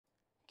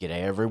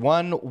G'day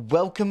everyone,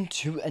 welcome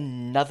to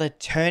another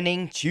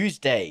Turning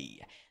Tuesday.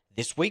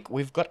 This week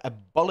we've got a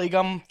Bolly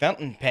Gum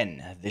Fountain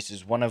Pen. This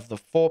is one of the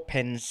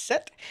 4-pen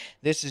set.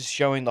 This is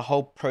showing the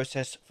whole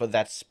process for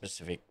that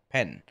specific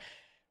pen.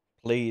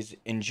 Please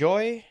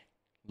enjoy,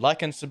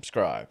 like and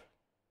subscribe.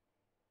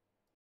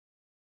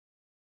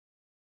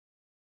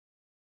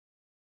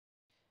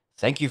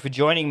 Thank you for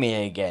joining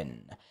me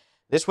again.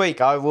 This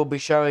week I will be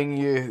showing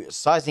you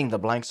sizing the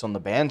blanks on the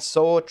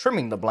bandsaw,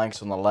 trimming the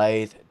blanks on the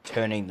lathe,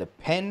 turning the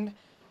pen,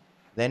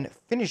 then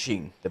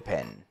finishing the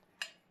pen,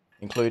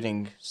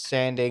 including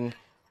sanding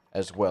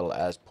as well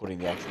as putting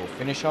the actual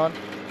finish on.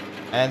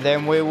 And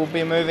then we will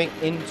be moving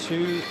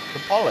into the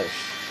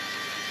polish.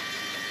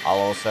 I'll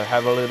also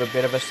have a little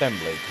bit of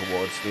assembly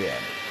towards the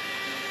end.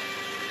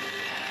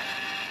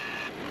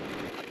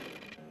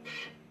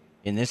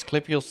 In this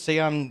clip you'll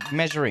see I'm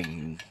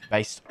measuring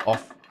based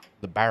off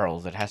the barrel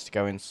that has to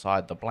go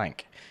inside the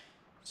blank.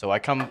 So I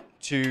come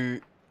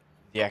to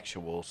the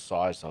actual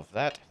size of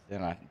that,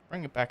 then I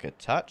bring it back a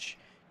touch.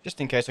 Just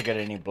in case I get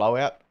any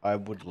blowout, I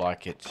would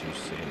like it to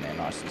sit in there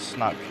nice and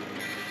snug.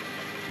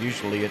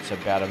 Usually it's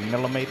about 1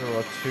 millimeter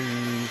or 2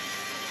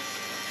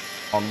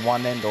 on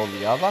one end or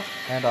the other,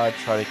 and I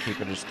try to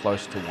keep it as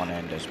close to one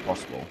end as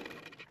possible.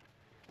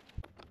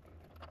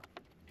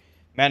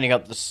 Mounting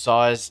up the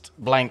sized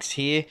blanks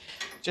here,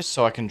 just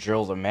so I can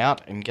drill them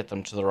out and get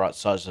them to the right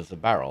size of the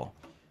barrel.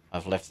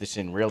 I've left this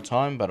in real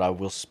time, but I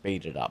will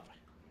speed it up.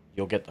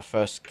 You'll get the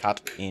first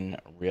cut in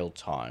real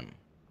time.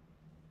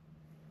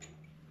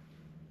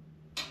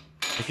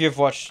 If you've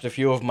watched a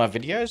few of my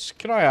videos,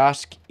 can I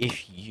ask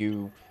if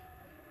you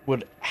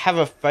would have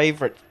a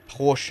favourite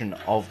portion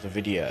of the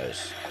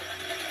videos?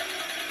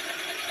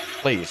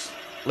 Please,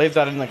 leave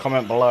that in the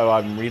comment below.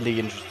 I'm really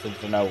interested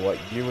to know what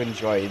you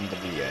enjoy in the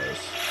videos.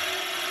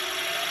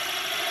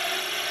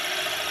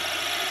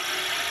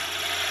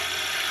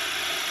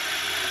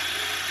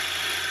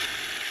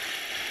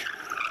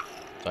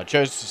 So I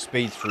chose to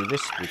speed through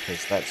this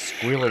because that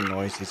squealing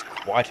noise is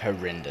quite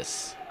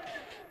horrendous.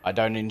 I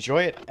don't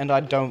enjoy it, and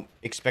I don't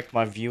expect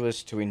my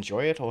viewers to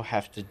enjoy it or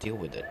have to deal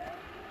with it.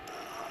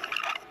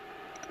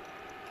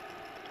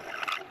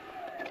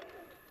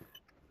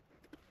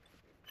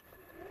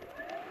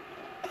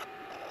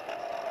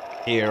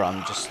 Here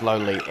I'm just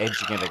slowly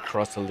edging it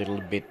across a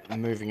little bit,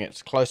 moving it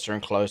closer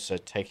and closer,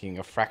 taking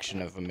a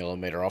fraction of a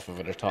millimeter off of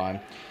it at a time.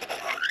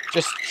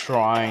 Just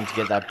trying to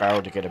get that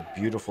barrel to get a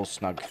beautiful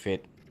snug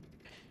fit.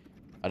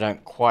 I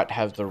don't quite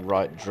have the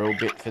right drill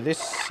bit for this,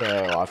 so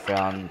I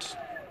found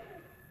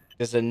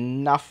there's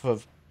enough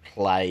of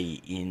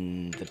play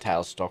in the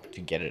tailstock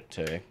to get it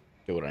to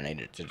do what I need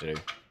it to do.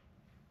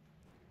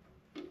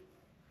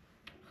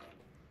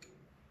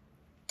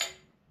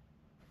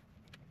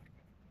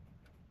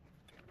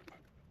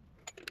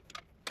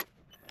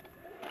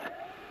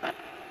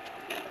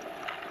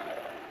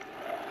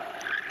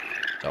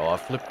 So I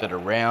flipped it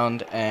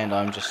around and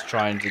I'm just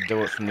trying to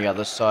do it from the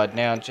other side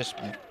now, just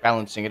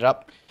balancing it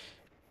up.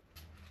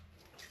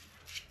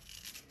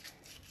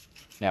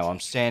 Now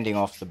I'm sanding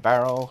off the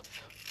barrel.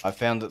 I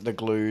found that the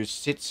glue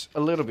sits a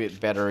little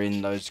bit better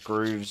in those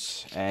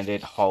grooves and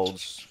it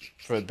holds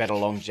for a better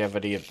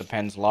longevity of the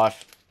pen's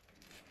life.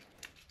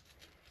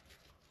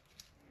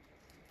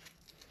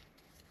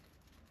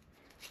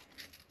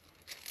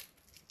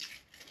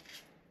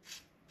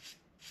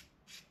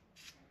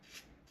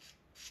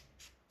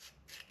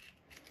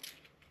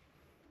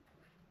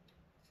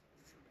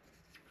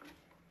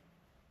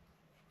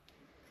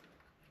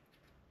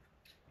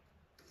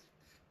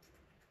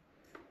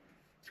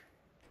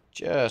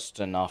 Just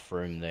enough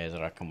room there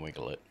that I can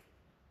wiggle it.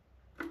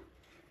 I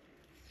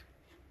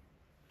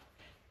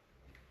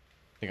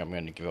think I'm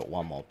going to give it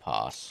one more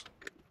pass.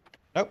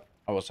 Nope,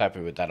 I was happy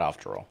with that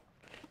after all.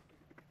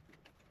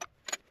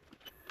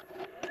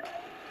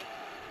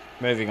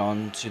 Moving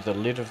on to the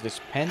lid of this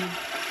pen.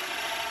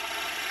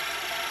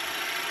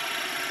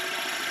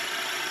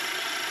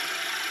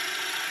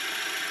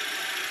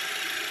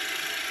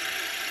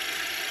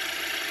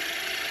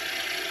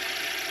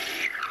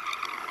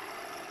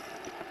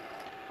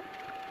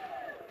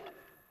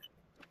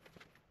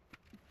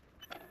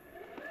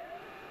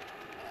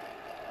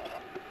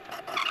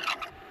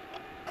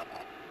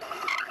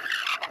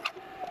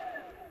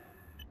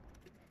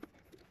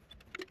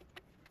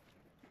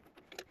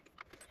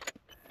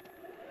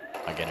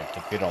 I get it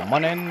to fit on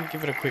one end,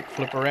 give it a quick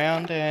flip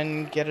around,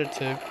 and get it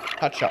to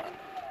touch up.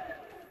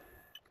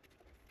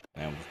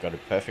 Now we've got a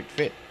perfect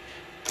fit.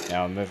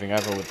 Now I'm moving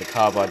over with the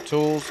carbide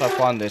tools. I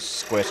find this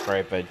square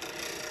scraper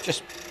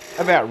just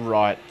about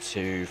right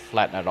to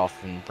flatten it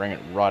off and bring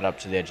it right up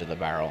to the edge of the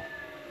barrel.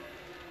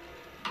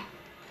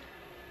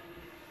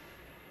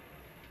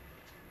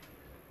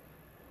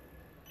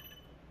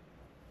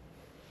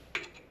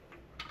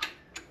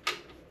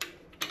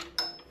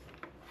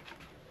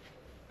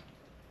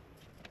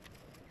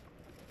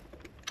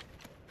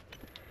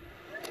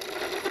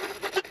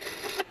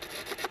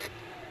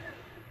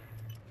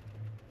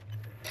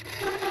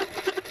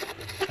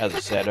 As I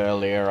said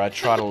earlier, I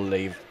try to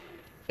leave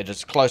it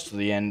as close to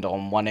the end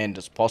on one end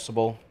as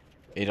possible.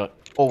 It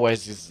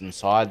always is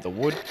inside the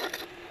wood.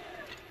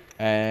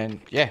 And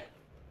yeah,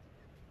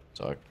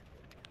 so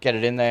get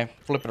it in there,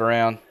 flip it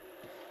around,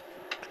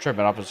 trim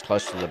it up as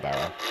close to the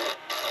barrel.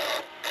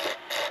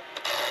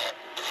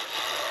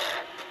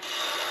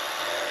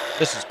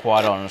 This is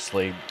quite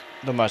honestly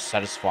the most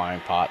satisfying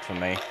part for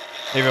me.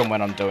 Even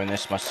when I'm doing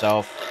this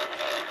myself,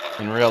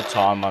 in real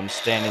time, I'm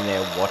standing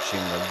there watching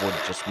the wood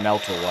just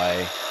melt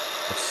away.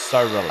 It's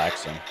so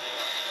relaxing.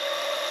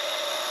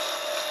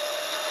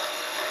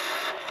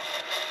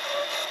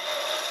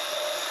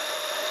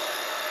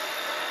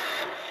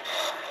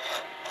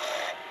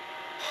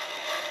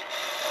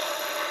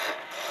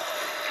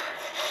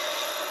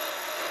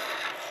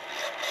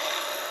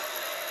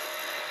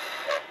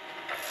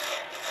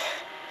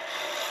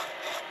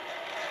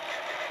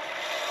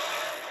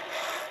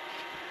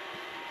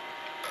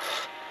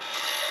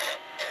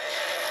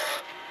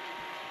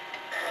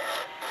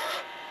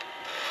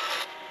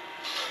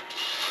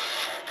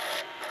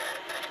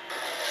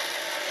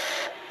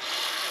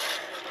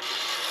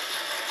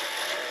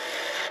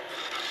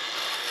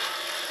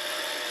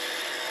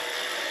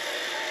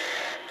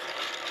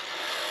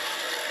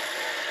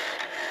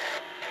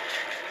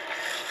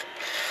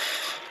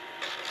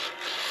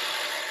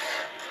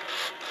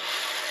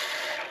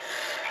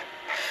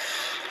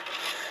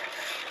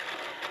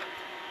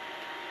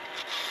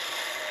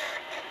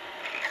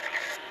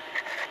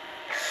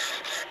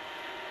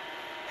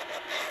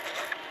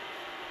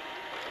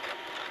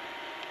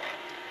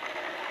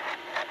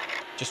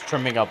 Just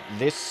trimming up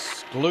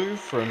this glue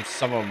from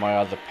some of my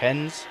other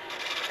pens.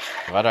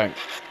 If I don't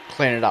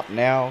clean it up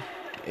now,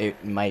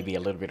 it may be a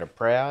little bit of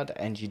proud,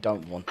 and you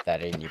don't want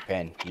that in your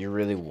pen. You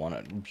really want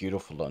it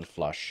beautiful and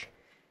flush.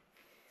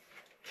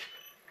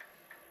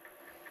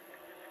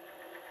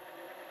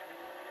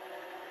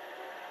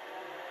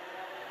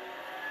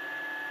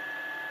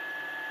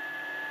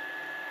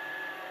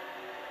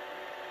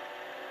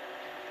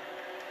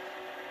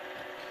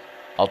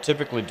 I'll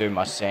typically do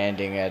my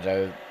sanding at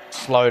a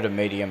slow to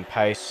medium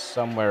pace,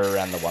 somewhere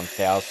around the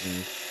 1000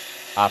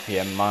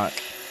 RPM mark.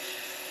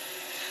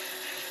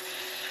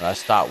 I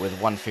start with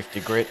 150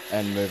 grit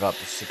and move up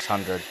to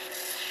 600.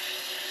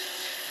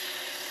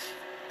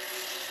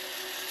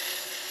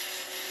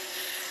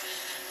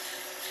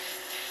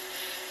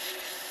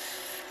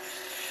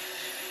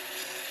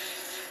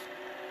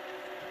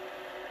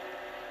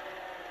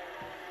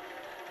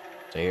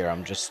 So here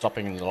I'm just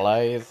stopping the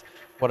lathe.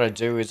 What I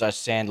do is I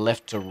sand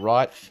left to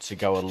right to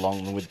go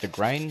along with the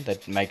grain.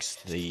 That makes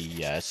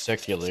the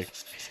circular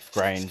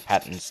grain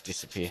patterns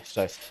disappear.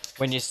 So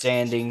when you're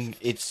sanding,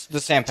 the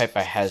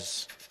sandpaper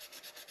has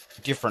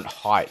different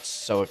heights,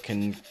 so it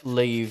can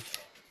leave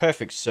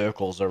perfect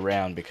circles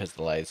around because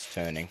the lathe's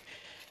turning.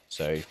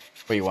 So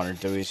what you want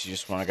to do is you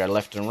just want to go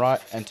left and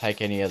right and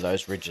take any of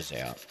those ridges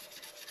out.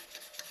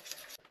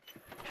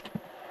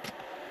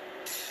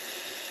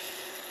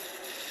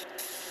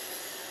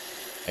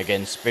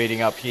 Again,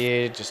 speeding up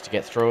here just to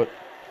get through it.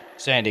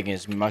 Sanding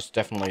is most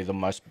definitely the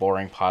most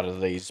boring part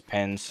of these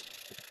pens.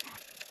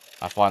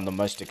 I find the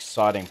most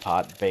exciting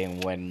part being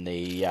when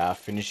the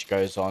finish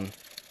goes on,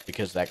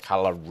 because that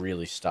colour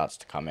really starts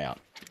to come out.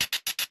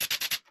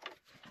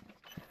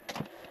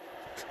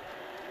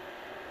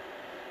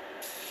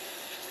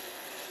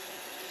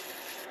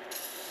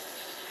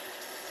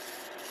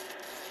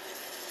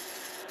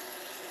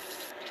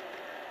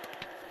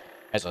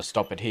 As I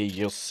stop it here,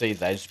 you'll see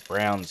those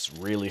browns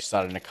really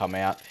starting to come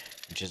out,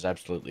 which is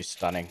absolutely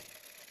stunning.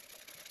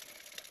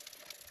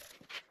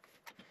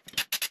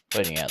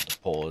 Cleaning out the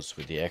pores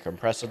with the air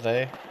compressor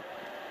there.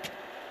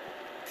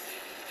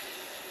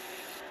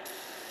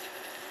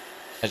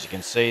 As you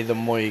can see, the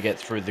more you get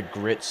through the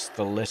grits,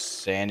 the less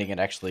sanding it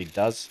actually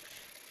does.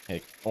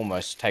 It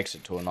almost takes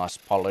it to a nice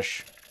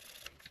polish.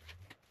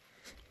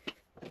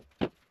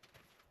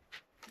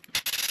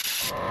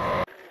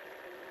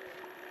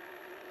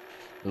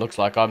 It looks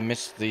like I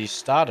missed the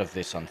start of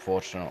this,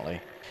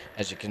 unfortunately.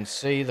 As you can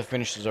see, the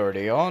finish is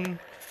already on.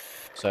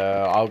 So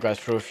I'll go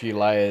through a few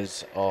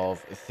layers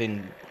of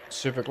thin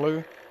super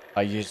glue.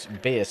 I use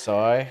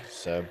BSI,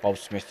 so Bob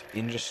Smith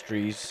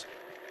Industries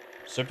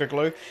super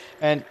glue,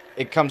 and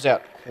it comes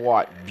out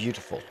quite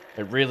beautiful.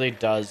 It really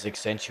does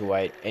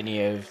accentuate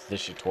any of the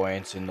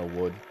chatoyance in the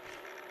wood.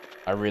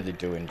 I really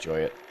do enjoy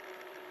it.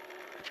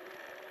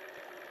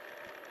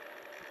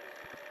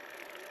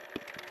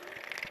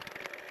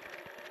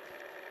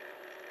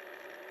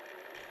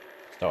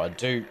 So I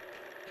do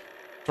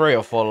 3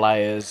 or 4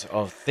 layers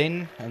of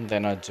thin, and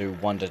then I do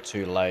 1 to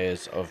 2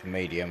 layers of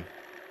medium.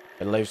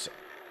 It leaves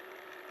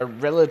a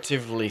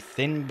relatively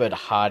thin but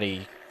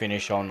hardy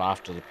finish on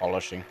after the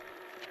polishing.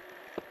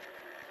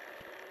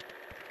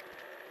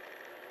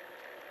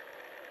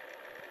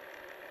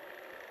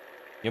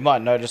 You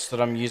might notice that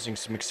I'm using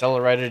some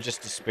accelerator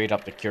just to speed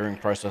up the curing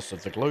process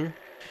of the glue.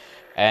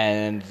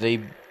 And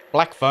the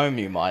black foam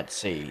you might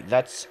see,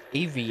 that's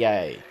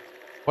EVA.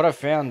 What I've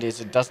found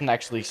is it doesn't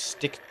actually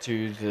stick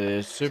to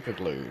the super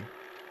glue.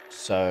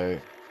 So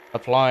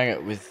applying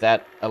it with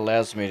that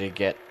allows me to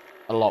get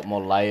a lot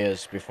more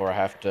layers before I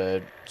have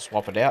to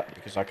swap it out,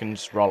 because I can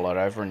just roll it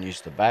over and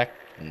use the back,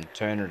 and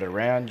turn it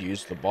around,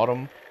 use the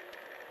bottom.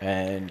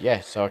 And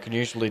yeah, so I can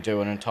usually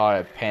do an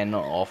entire pen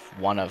off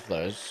one of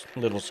those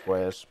little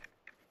squares.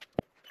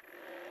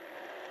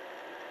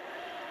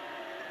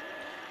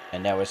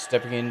 And now we're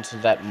stepping into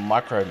that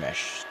micro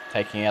mesh,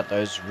 taking out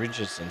those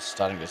ridges and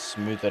starting to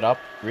smooth it up,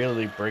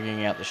 really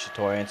bringing out the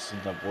chatoyance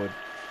in the wood.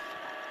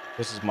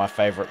 This is my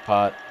favorite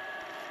part.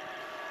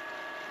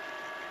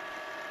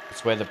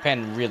 It's where the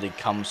pen really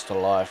comes to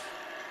life.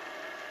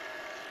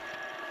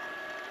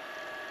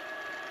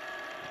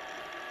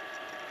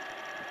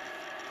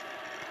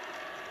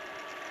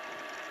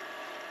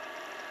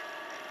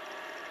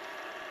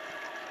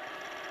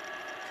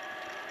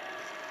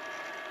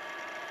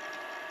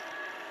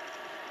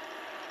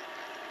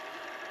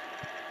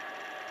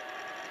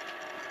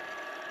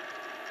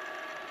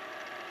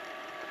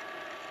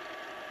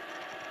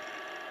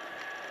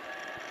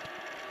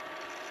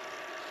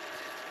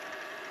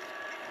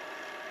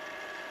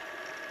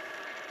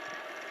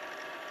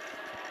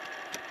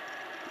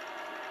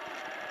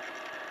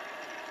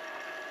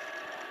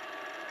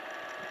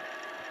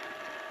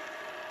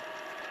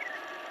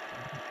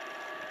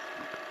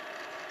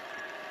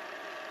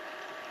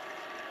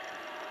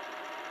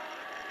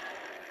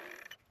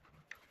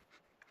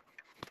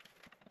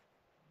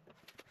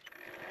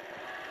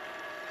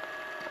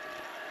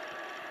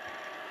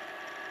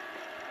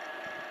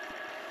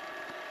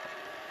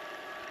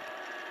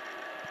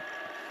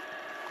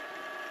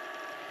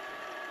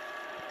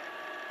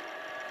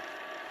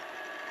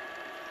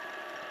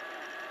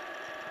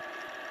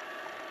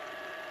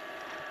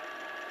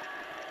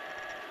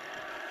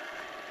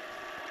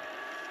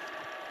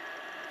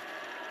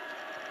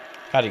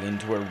 Cutting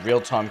into a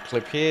real-time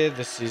clip here.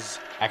 This is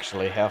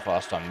actually how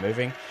fast I'm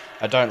moving.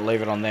 I don't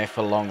leave it on there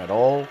for long at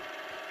all,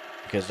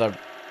 because I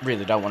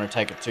really don't want to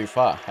take it too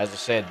far. As I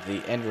said,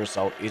 the end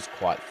result is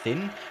quite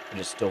thin, but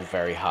it's still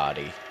very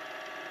hardy.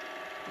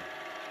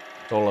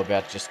 It's all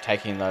about just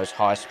taking those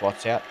high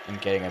spots out and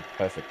getting a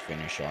perfect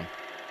finish on.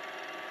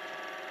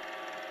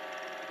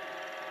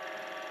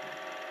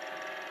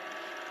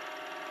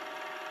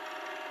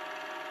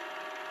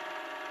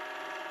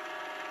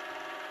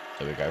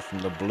 So we go from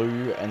the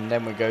blue and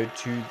then we go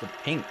to the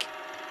pink.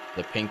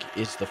 The pink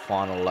is the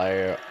final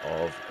layer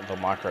of the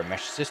micro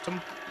mesh system.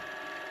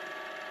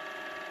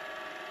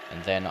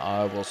 And then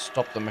I will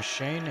stop the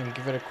machine and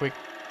give it a quick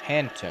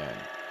hand turn.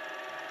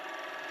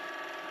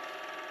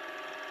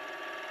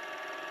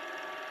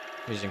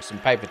 Using some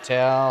paper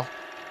towel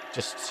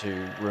just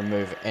to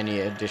remove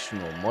any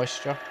additional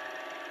moisture.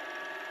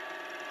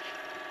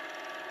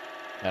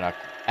 Then I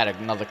add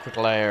another quick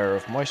layer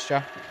of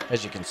moisture.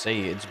 As you can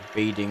see, it's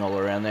beading all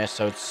around there,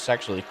 so it's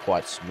actually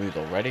quite smooth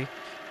already.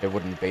 It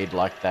wouldn't bead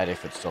like that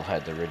if it still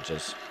had the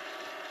ridges.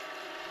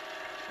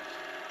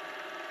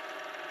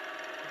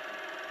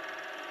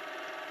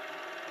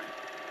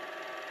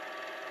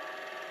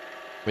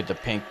 With the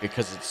pink,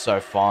 because it's so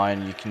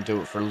fine, you can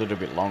do it for a little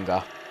bit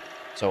longer.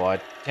 So I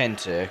tend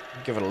to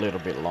give it a little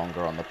bit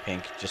longer on the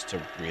pink just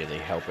to really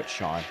help it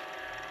shine.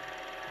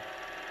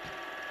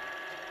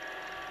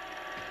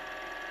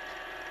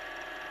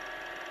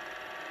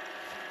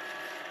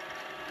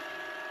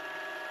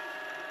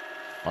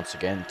 Once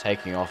again,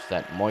 taking off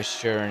that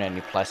moisture and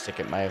any plastic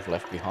it may have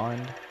left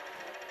behind.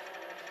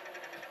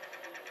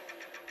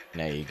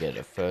 Now you get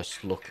a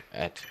first look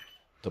at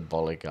the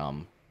Bolly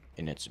Gum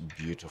in its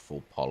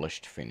beautiful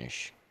polished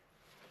finish.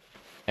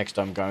 Next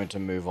I'm going to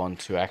move on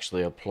to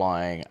actually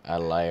applying a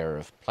layer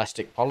of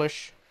plastic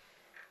polish.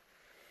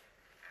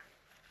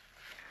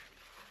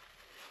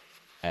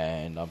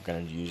 And I'm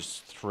going to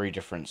use 3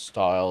 different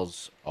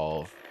styles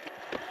of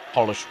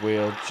polish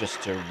wheel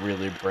just to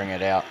really bring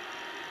it out.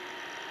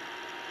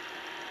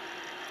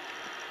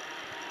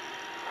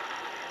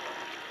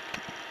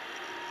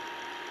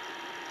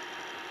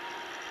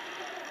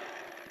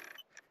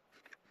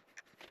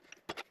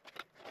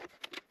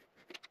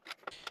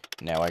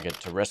 Now I get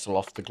to wrestle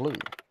off the glue.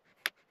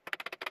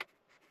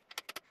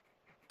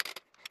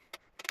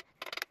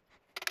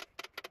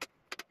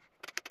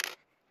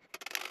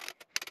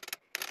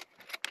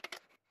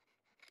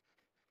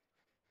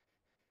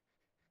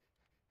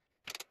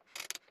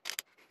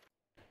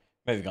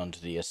 Moving on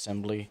to the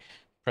assembly,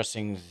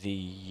 pressing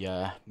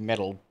the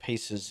metal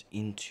pieces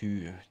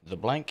into the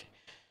blank.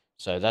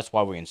 So that's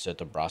why we insert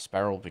the brass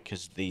barrel,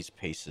 because these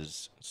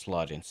pieces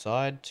slide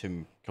inside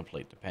to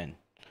complete the pen.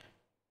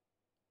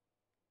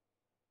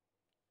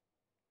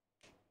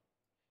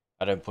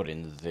 I don't put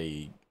in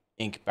the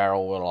ink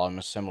barrel while I'm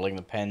assembling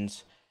the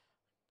pens.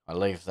 I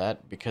leave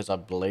that because I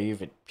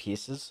believe it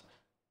pierces.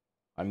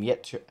 I'm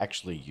yet to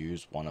actually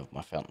use one of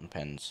my fountain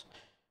pens.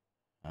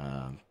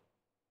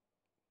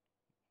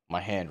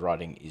 My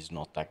handwriting is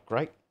not that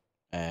great,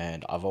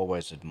 and I've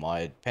always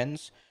admired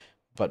pens,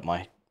 but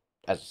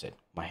as I said,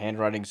 my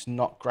handwriting's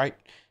not great,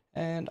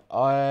 and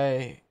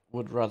I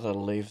would rather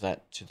leave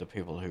that to the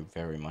people who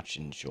very much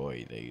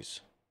enjoy these.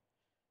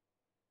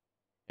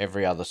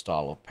 Every other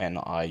style of pen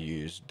I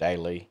use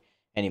daily.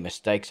 Any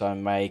mistakes I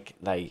make,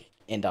 they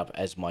end up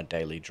as my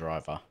daily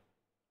driver.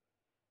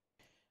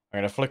 I'm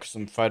going to flick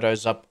some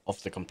photos up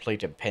of the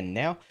completed pen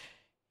now.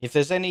 If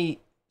there's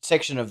any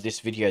section of this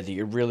video that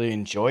you really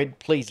enjoyed,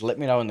 please let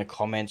me know in the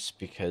comments,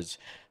 because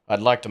I'd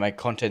like to make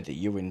content that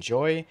you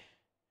enjoy.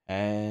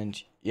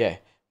 And yeah,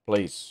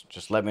 please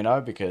just let me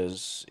know,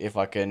 because if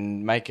I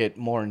can make it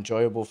more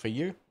enjoyable for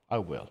you, I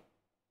will.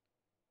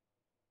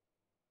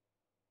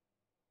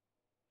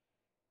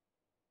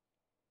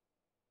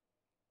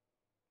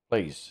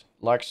 Please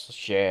like,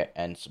 share,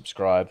 and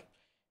subscribe.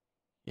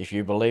 If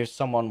you believe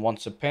someone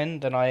wants a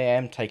pen, then I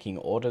am taking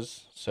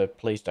orders, so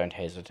please don't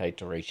hesitate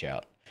to reach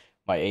out.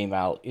 My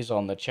email is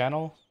on the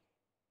channel,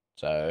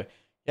 so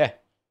yeah,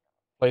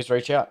 please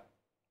reach out.